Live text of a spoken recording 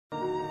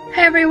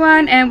Hi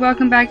everyone, and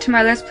welcome back to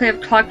my Let's Play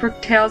of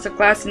Clockwork Tales of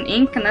Glass and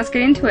Ink, and let's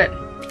get into it.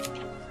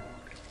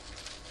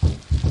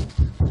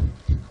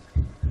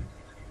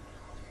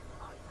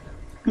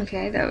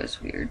 Okay, that was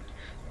weird.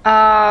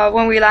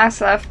 When we last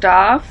left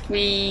off,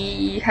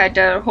 we had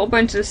done a whole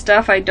bunch of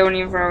stuff I don't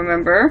even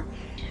remember.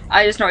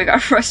 I just know I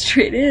got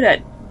frustrated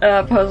at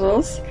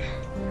puzzles.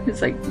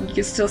 It's like, you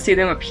can still see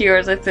them appear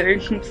as if they're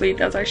incomplete.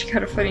 That's actually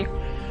kind of funny.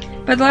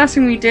 But the last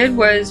thing we did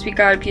was we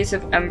got a piece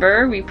of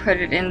ember, we put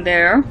it in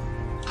there,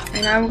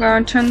 and now we're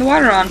going to turn the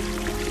water on.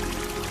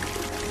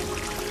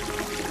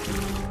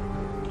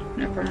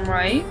 If I'm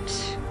right.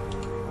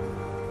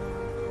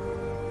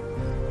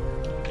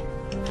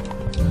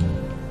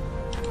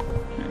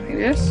 Maybe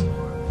this?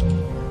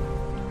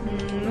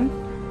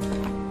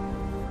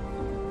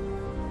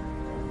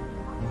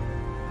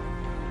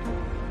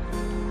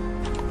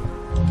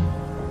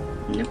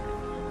 Nope. Nope.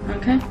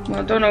 Okay,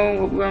 well, don't know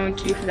what we're going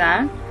to do for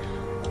that.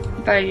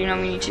 But you know,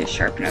 we need to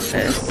sharpen up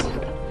this.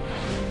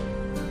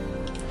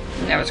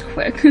 That was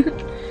quick.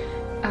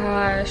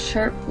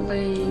 Sharp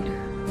blade.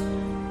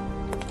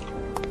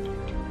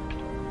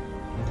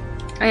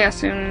 Oh yeah,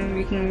 soon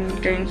we can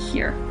get in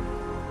here.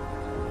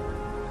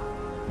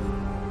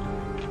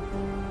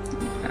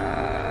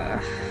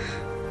 I'm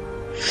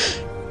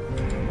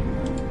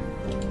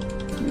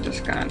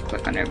just gonna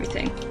click on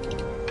everything.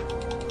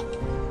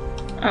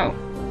 Oh,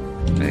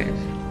 look at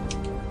this.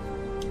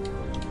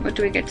 What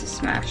do we get to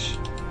smash?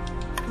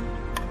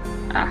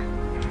 Ah.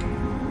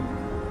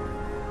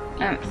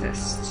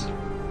 Amethyst.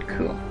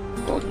 Cool.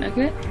 Gold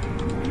nugget.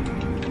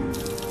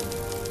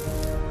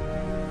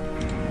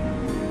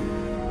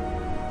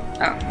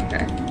 Oh,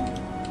 okay.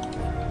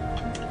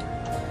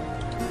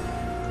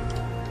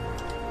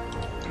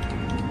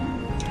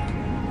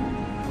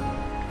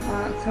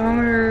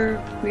 Thermometer,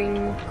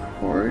 green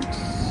quartz,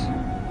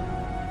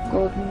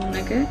 gold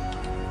nugget.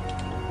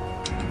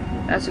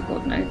 That's a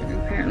gold nugget,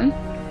 apparently.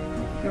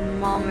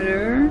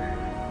 Thermometer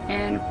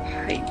and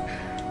pipe.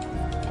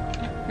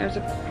 There's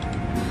a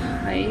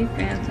pipe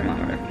and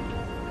thermometer.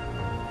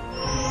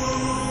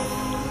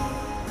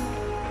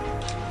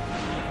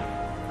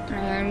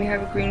 And we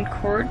have a green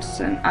quartz,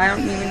 and I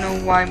don't even know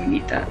why we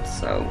need that,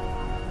 so.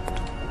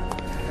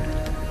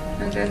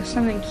 And there's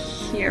something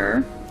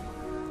here.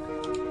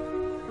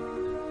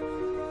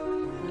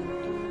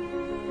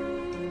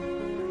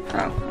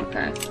 Oh,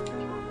 okay.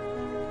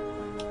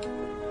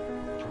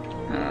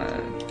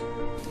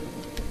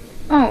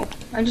 Oh,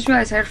 I just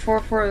realized I had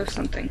 4 or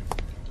something.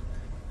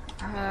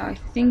 I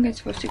think it's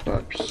supposed to go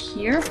up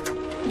here.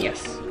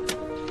 Yes.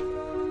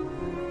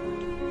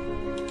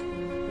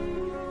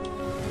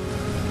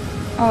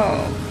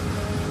 Oh.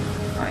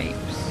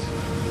 Pipes.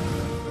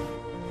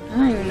 I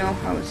don't even know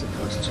how it's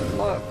supposed to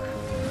look.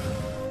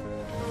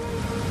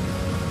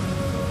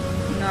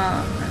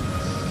 No,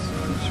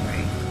 that's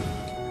right.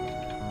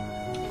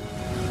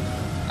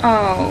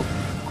 Oh, of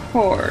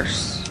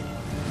course.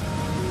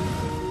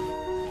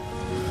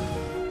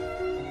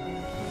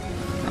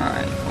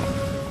 Alright.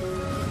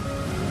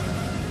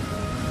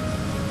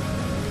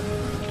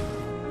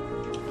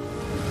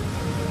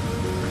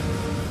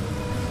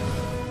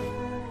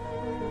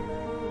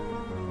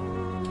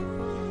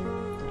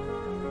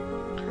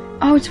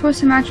 Oh, it's supposed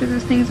to match with the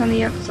things on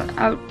the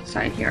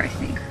outside here, I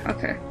think.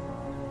 Okay.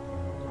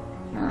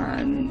 No.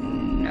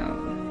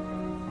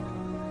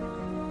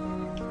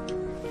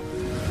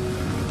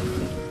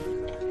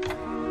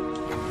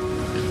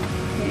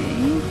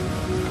 Okay.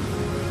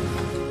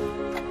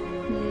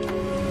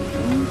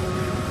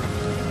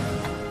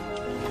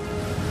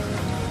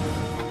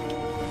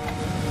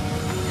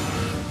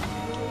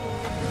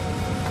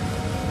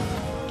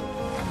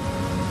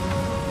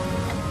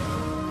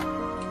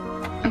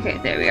 No. Okay,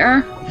 there we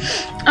are.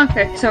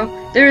 Okay, so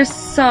there is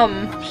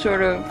some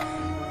sort of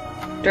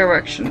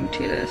direction to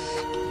this.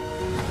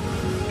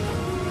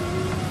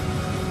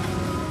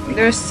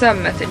 There's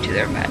some method to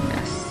their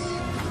madness.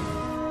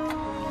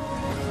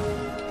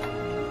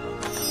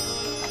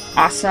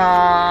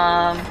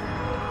 Awesome!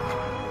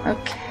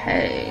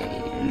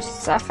 Okay,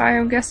 sapphire,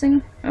 I'm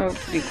guessing? Oh,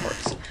 blue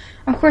quartz.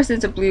 Of course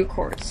it's a blue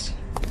quartz.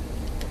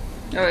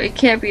 No, it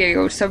can't be a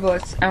ghost symbol,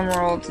 it's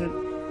emeralds and,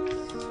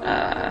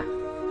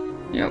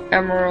 you know,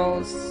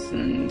 emeralds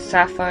and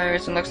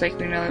sapphires, and looks like,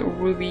 you know, a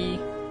ruby.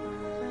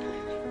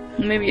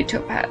 Maybe a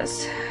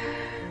topaz.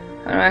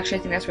 I don't actually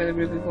think that's where the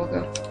ruby will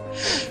go.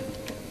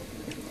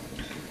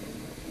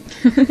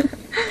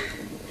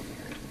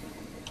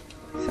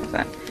 So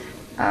fun.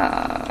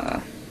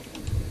 I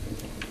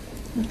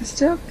can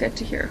still get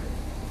to here.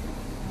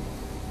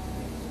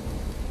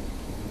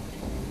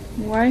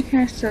 Why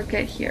can I still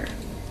get here?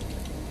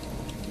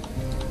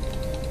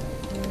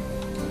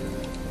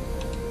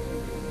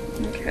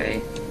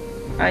 Okay.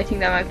 I think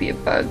that might be a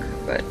bug,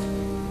 but...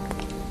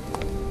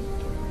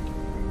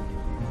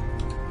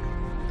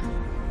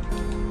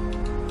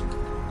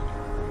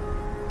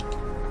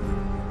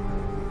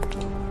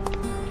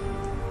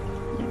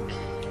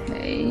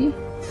 Okay.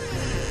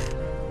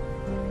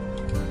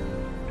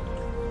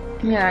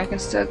 Yeah, I can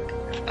still,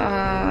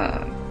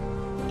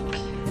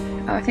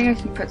 I think I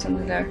can put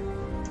something there.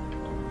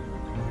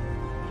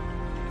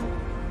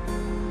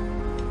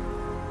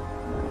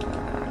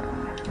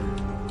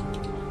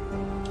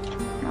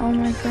 Oh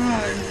my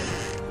god.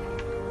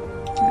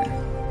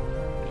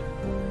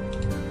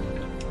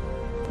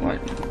 What?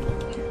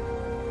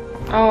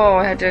 Oh,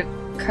 I had to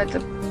cut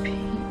the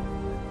paint.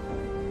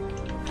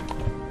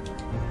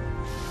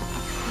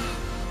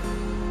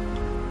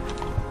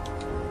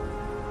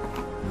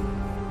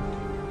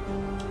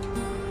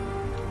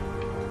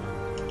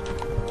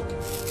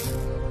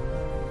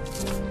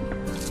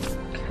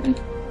 Okay.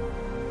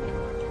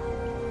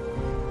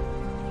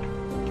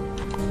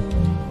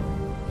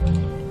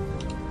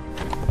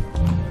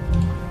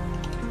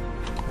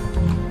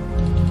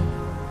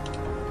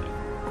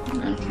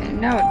 Okay,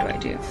 now what do I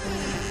do?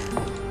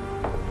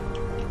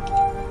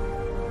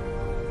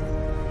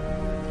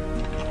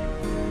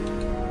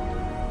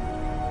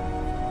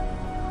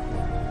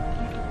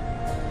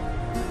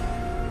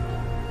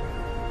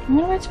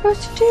 What am I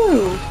supposed to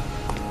do?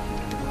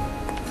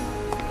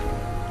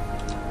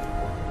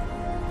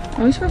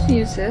 Are we supposed to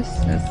use this?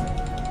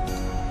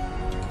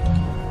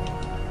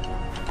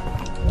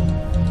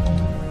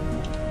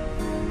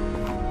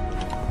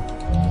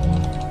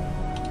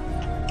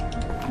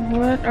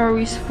 What are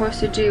we supposed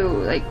to do?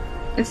 Like,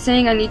 it's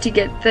saying I need to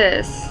get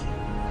this.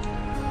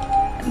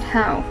 And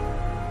how?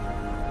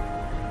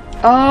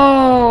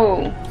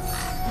 Oh!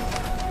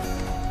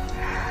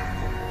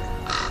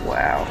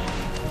 Wow.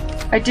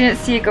 I didn't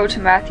see it go to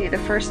Matthew the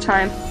first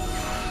time.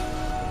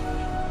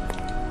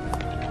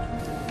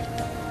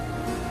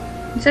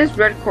 It says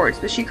red quartz,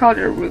 but she called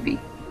it a ruby.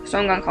 So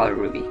I'm gonna call it a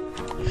ruby.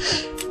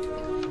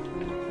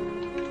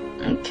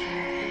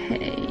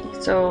 Okay,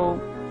 so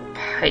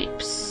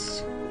pipes.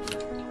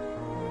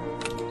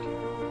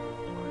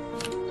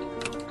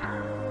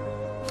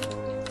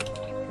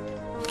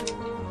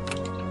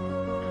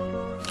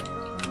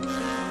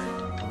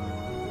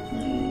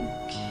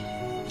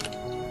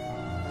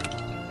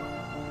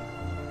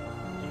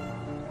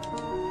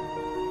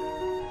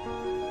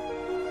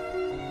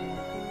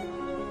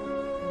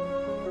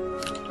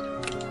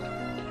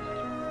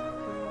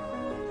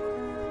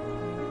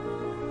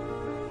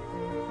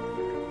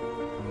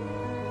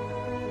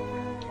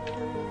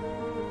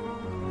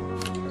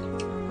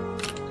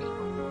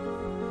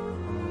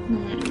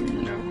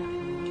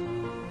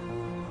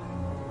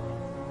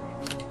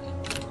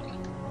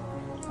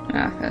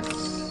 Ah,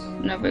 that's...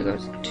 Nobody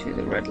goes to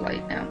the red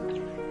light now.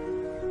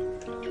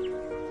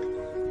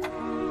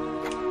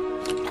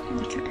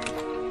 Okay.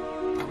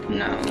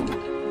 No.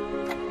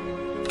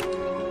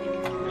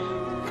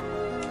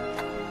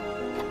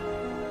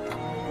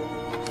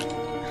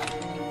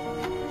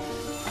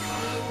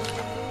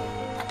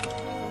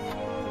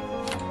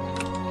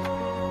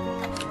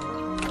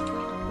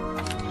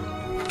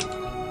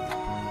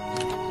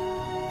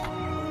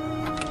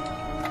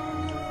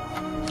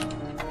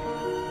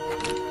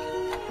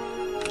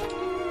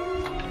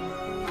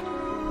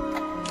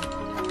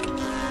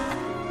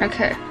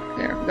 Okay,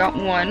 there, we got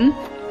one.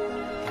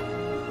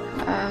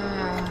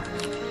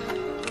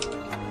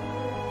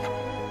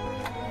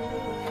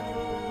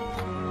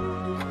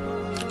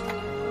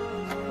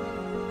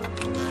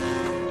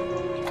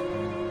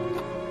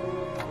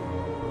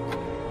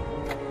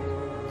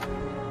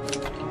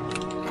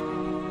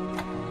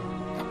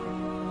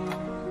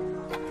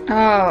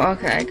 Oh,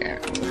 okay, I got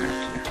it.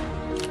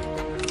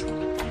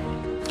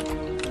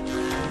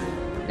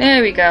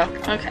 There we go,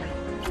 okay.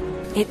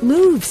 It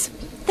moves.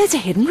 There's a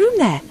hidden room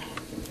there.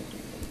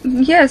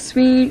 Yes,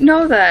 we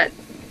know that.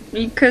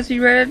 Because we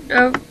read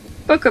a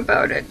book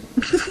about it.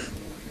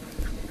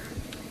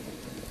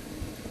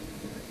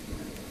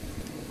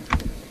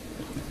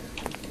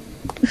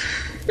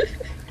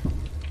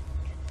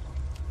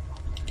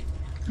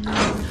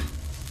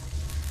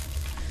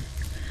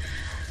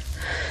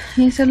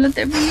 Yes, I let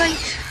there be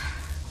light.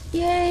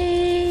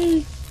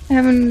 Yay! I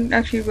haven't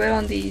actually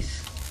read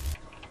these,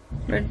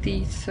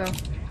 so.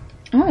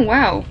 Oh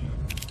wow,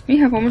 we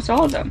have almost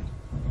all of them.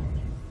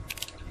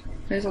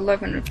 There's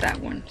 11 of that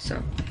one,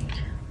 so.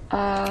 So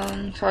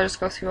I'll just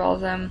go through all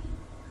of them.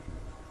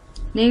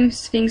 Name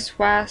Sphinx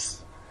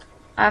Wasp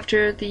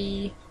after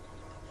the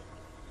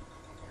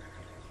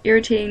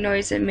irritating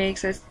noise it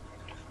makes that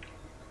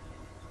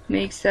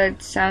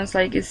sounds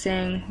like it's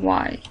saying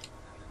why.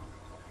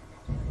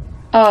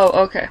 Oh,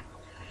 okay.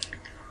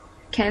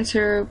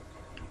 Cancer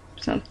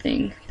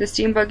something. The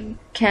steam bugs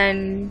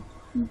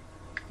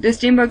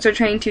are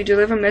trained to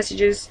deliver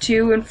messages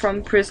to and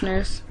from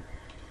prisoners.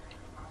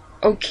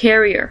 Oh,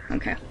 carrier.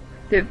 Okay.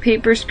 The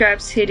paper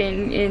scraps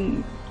hidden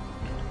in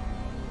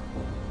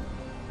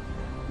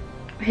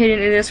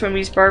this one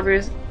means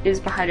Barbara is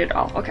behind it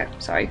all. Okay,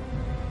 sorry.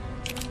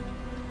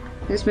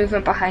 This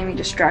movement behind me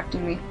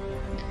distracting me.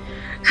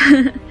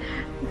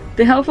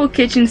 The helpful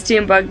kitchen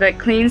steam bug that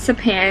cleans the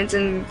pans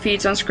and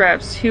feeds on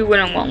scraps. Who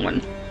wouldn't want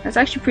one? That's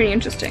actually pretty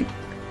interesting.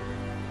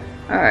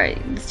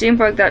 Alright, the steam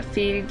bug that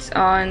feeds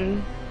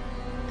on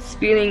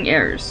spelling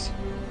errors.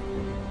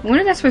 When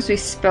are that supposed to be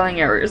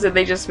spelling errors? That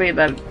they just made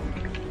that?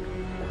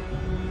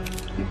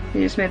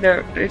 They just made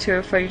that into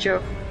a funny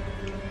joke.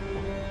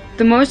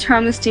 The most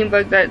harmless steam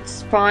bug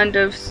that's fond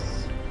of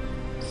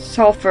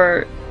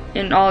sulfur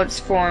in all its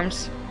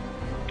forms.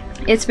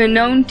 It's been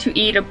known to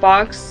eat a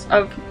box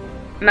of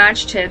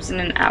match tips in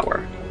an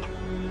hour.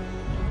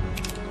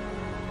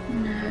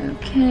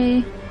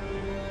 Okay.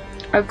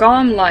 A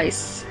golem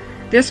lice.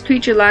 This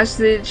creature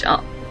latches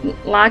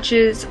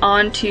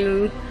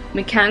onto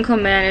mechanical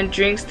man and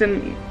drinks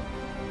the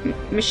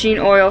machine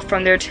oil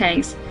from their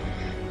tanks.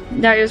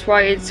 That is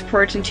why it's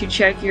important to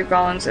check your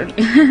golems.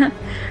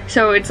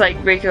 So it's like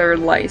regular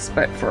lice,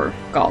 but for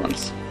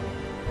golems.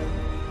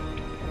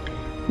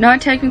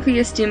 Not technically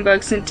a steam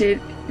bug since it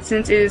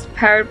is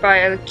powered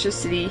by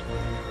electricity.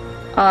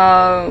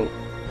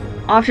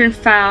 Often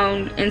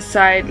found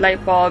inside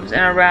light bulbs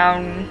and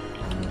around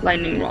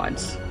lightning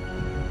rods.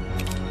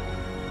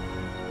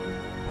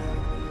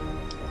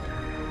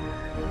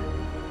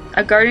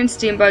 A garden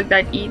steam bug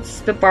that eats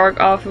the bark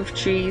off of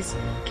trees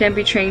can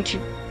be trained to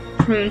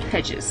prune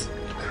hedges.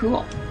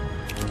 Cool.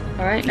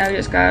 Alright, now we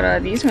just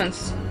got these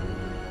ones.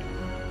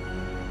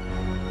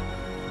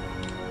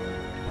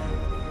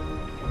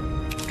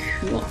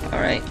 Cool,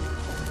 alright.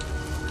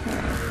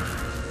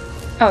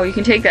 Oh, you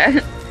can take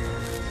that.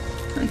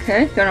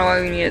 Okay, don't know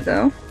why we need it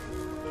though.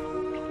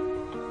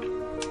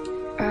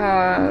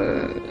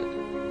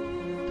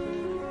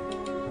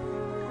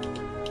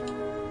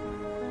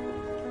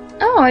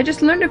 Oh, I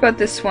just learned about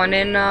this one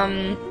in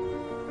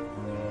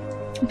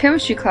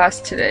chemistry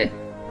class today.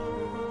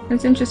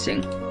 That's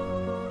interesting.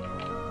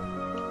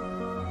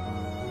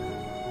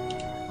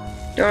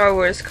 Don't know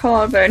what it's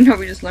called, but I know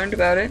we just learned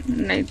about it,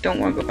 and I don't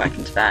want to go back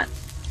into that.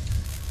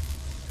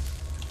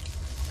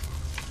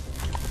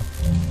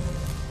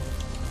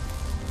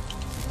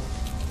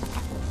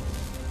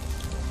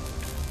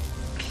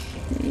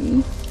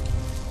 Okay.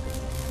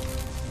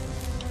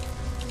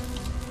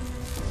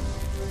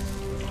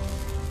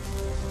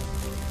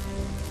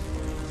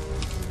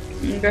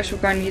 I guess we're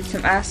gonna need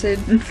some acid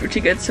to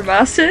get some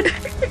acid.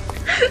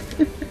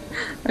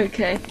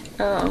 Okay,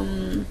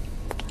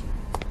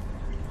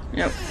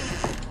 Yep.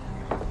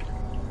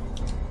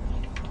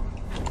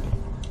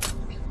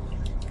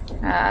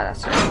 Ah,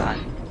 that's what I thought.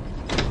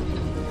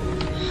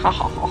 Ha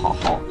ha ha ha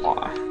ha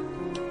ha.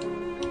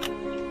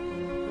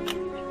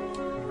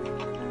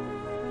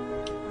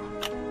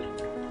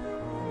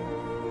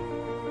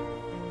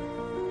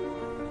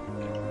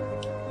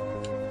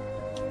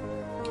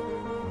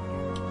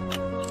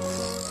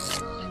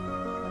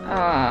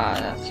 Ah,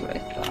 that's what I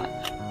thought.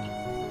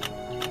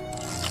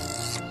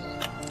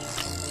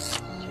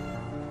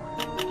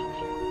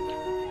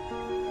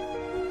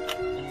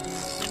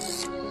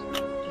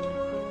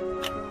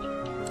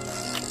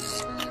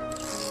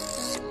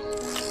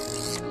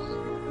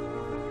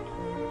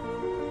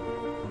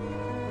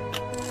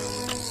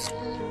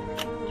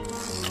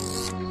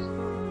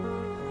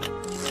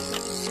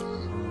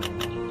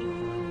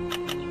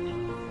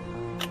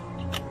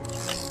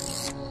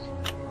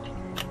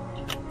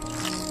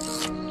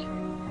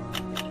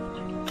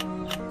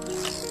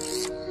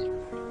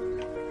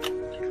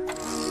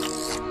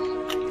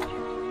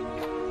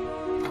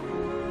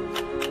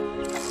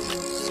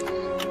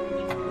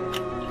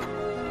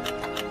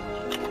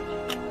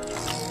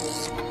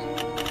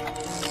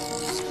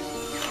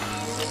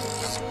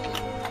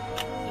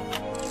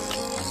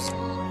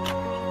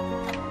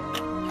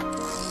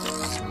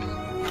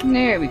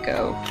 There we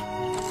go.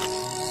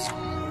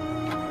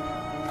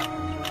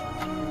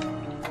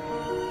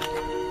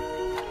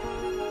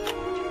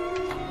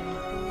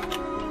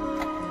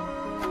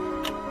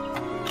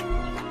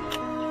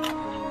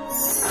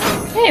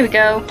 There we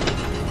go.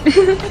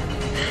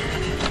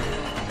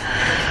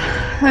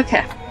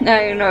 Okay, now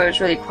you know it was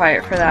really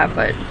quiet for that,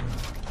 but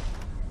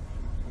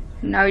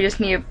now we just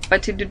need a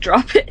button to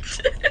drop it.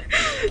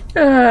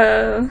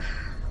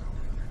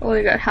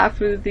 Only got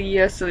half of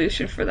the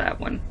solution for that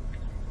one.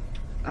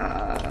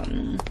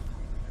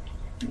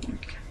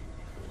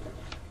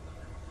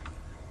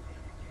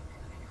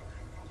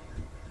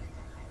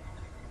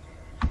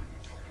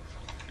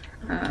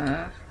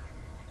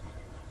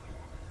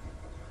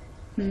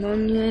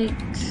 Ammoniate.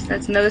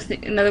 That's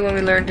another one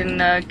we learned in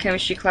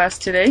chemistry class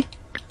today.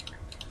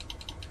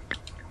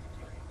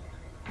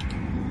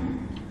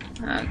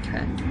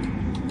 Okay.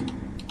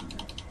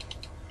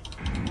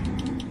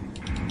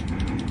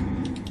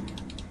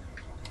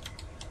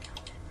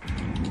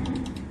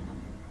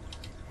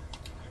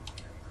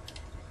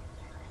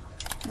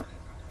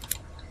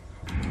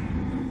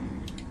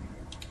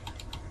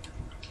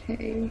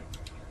 Okay.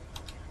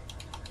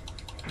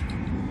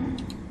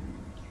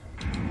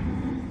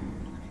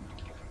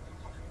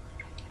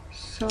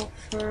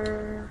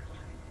 Sulfur.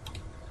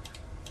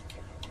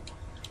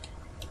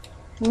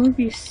 What would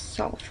be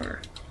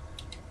sulfur?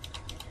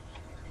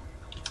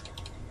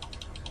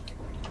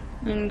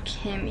 And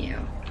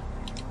cameo.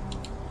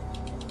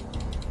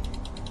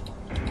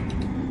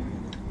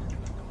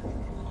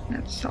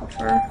 That's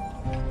sulfur.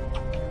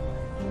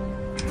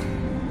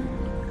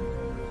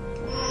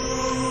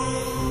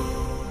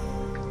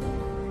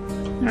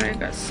 I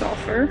got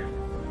sulfur.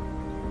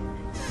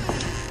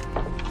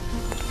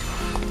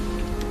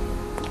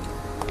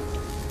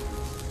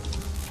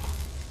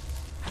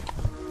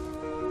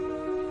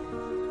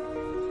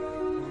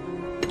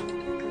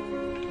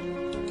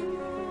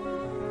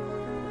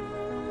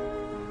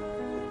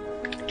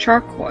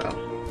 Charcoal.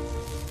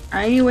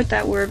 I knew what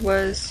that word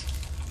was.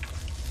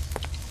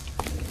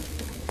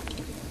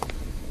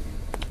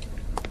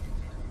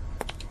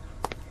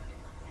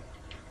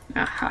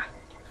 Aha.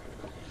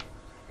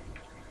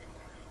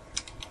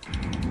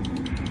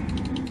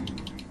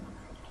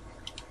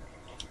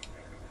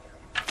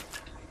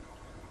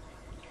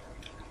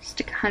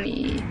 Stick of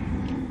honey.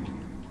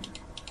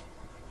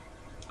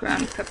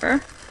 Ground pepper.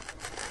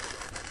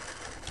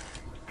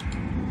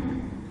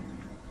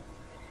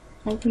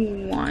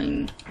 Open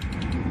wine.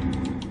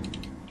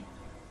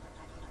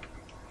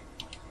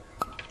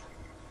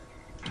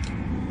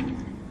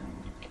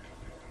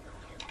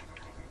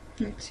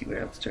 Let's see, what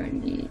else do I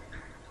need?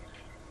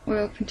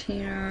 Oil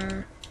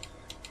container,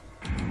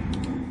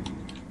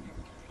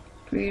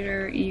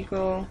 breeder,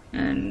 eagle,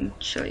 and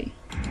chili.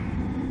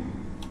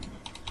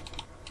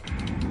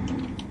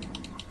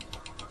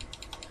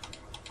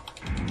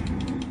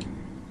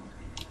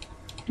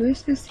 Who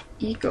is this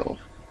eagle?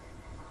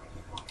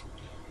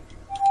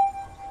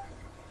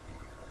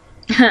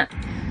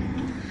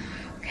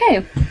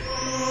 Okay.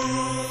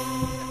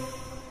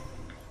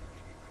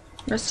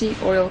 Rusty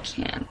oil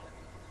can.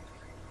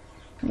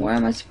 What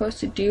am I supposed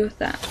to do with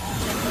that?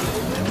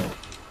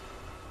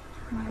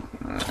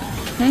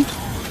 Okay.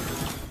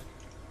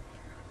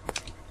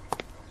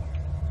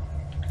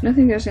 I don't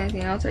think there's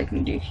anything else I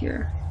can do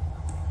here.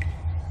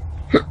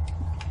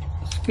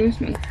 Excuse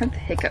me, I had the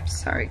hiccups.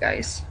 Sorry,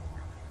 guys.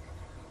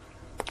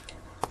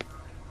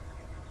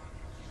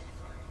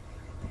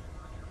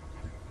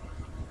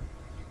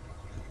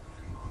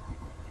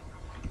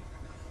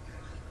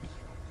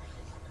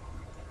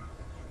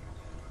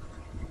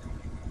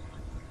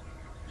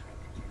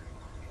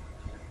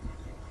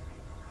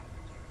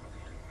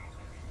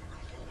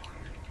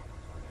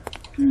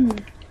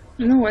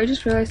 No, I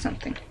just realized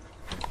something.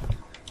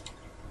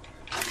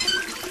 I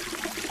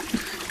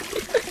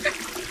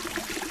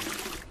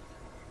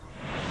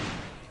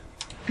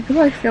could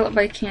probably fill it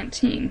by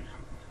canteen.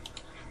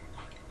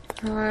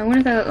 I wonder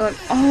if that, like,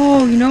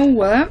 oh, you know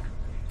what?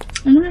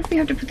 I wonder if we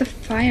have to put the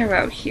fire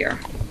out here.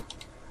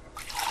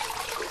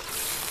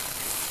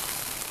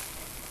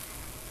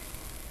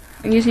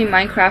 I'm using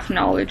Minecraft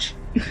knowledge.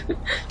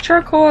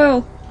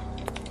 Charcoal!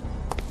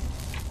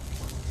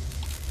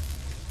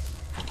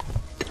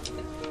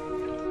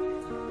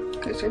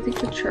 Okay, so I think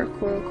the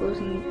charcoal goes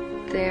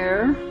in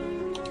there.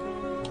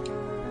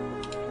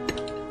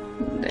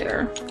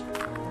 There.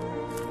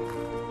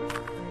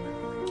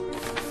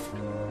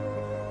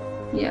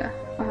 Yeah.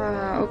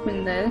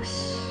 Open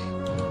this.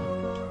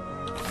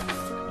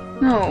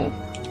 No.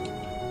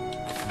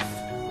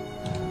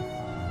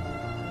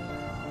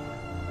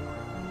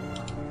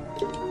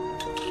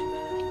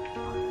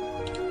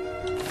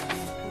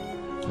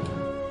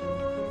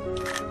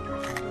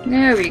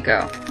 There we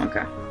go.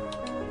 Okay.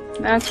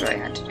 That's what I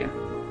had to do.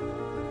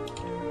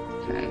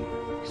 Okay.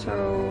 So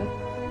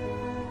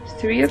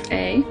 3 of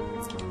A.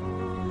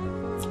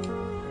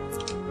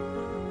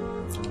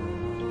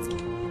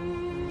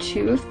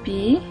 2 of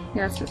B.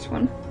 Yeah, that's this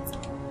one.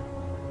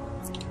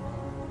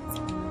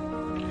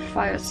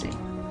 5 of C. Oops,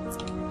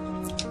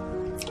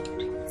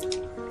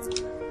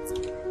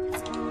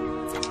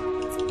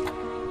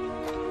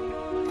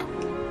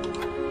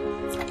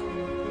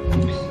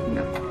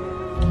 no.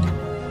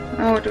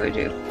 Now what do I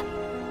do?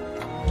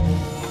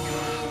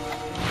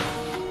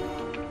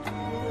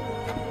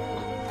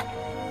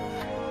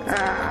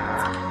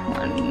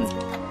 One,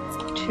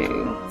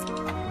 2,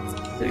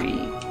 3.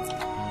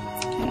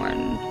 1,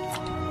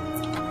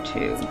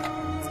 2,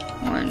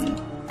 1,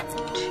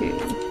 2,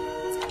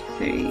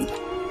 3,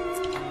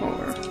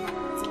 4,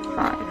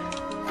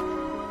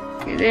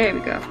 5. Okay, there we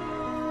go.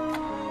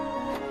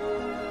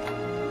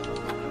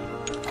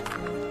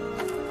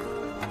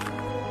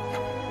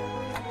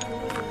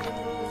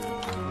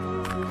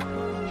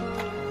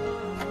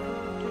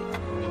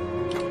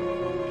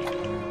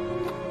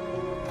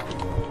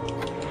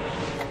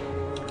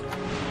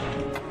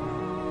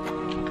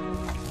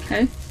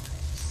 Okay.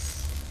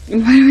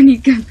 Why do I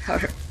need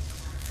gunpowder?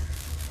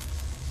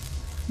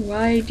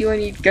 Why do I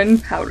need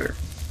gunpowder?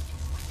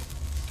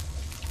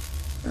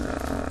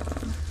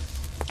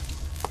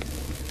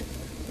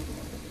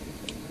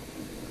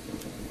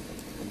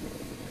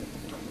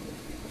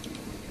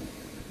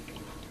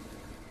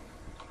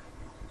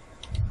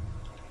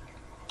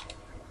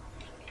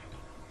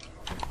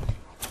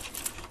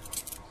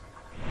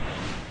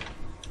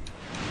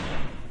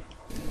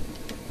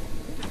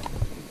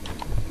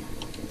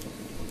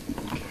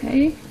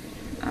 Okay.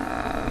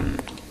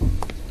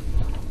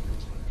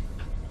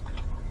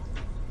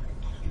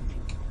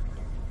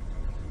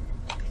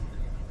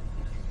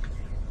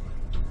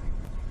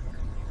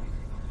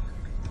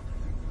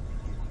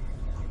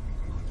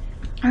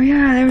 Oh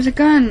yeah, there was a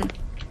gun.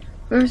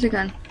 Where was the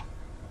gun?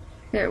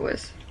 There it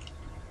was.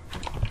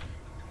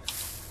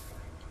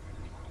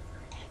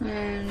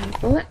 And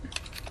bullet.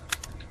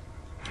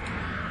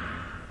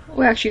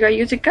 We actually gotta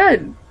use a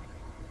gun.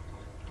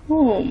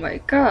 Oh my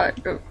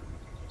god. Oh,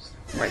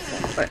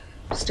 rifle, but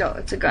still,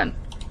 it's a gun.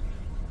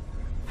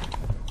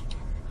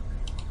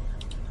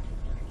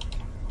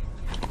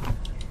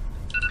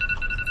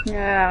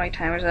 Yeah, my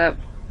timer's up.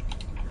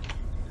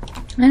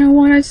 I don't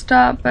want to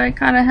stop, but I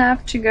kind of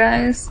have to,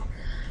 guys.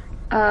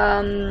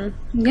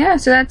 Yeah,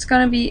 so that's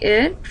gonna be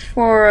it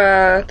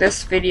for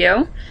this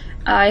video.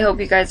 I hope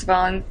you guys have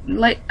all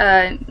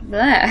I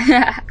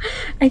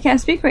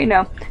can't speak right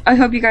now. I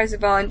hope you guys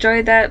have all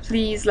enjoyed that.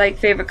 Please like,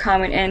 favorite,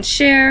 comment, and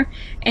share.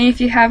 And if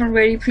you haven't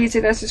already, please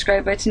hit that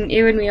subscribe button.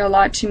 It would mean a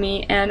lot to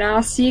me. And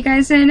I'll see you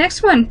guys in the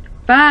next one.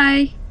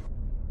 Bye!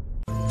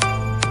 I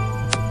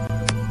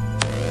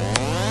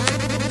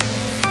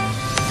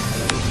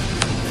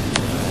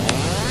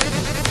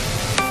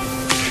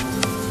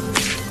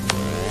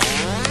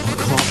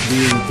can't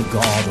wield the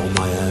guard on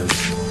my own.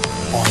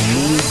 I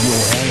need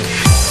your help.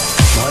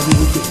 Why do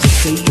we get to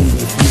Satan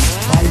if we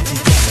play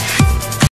together?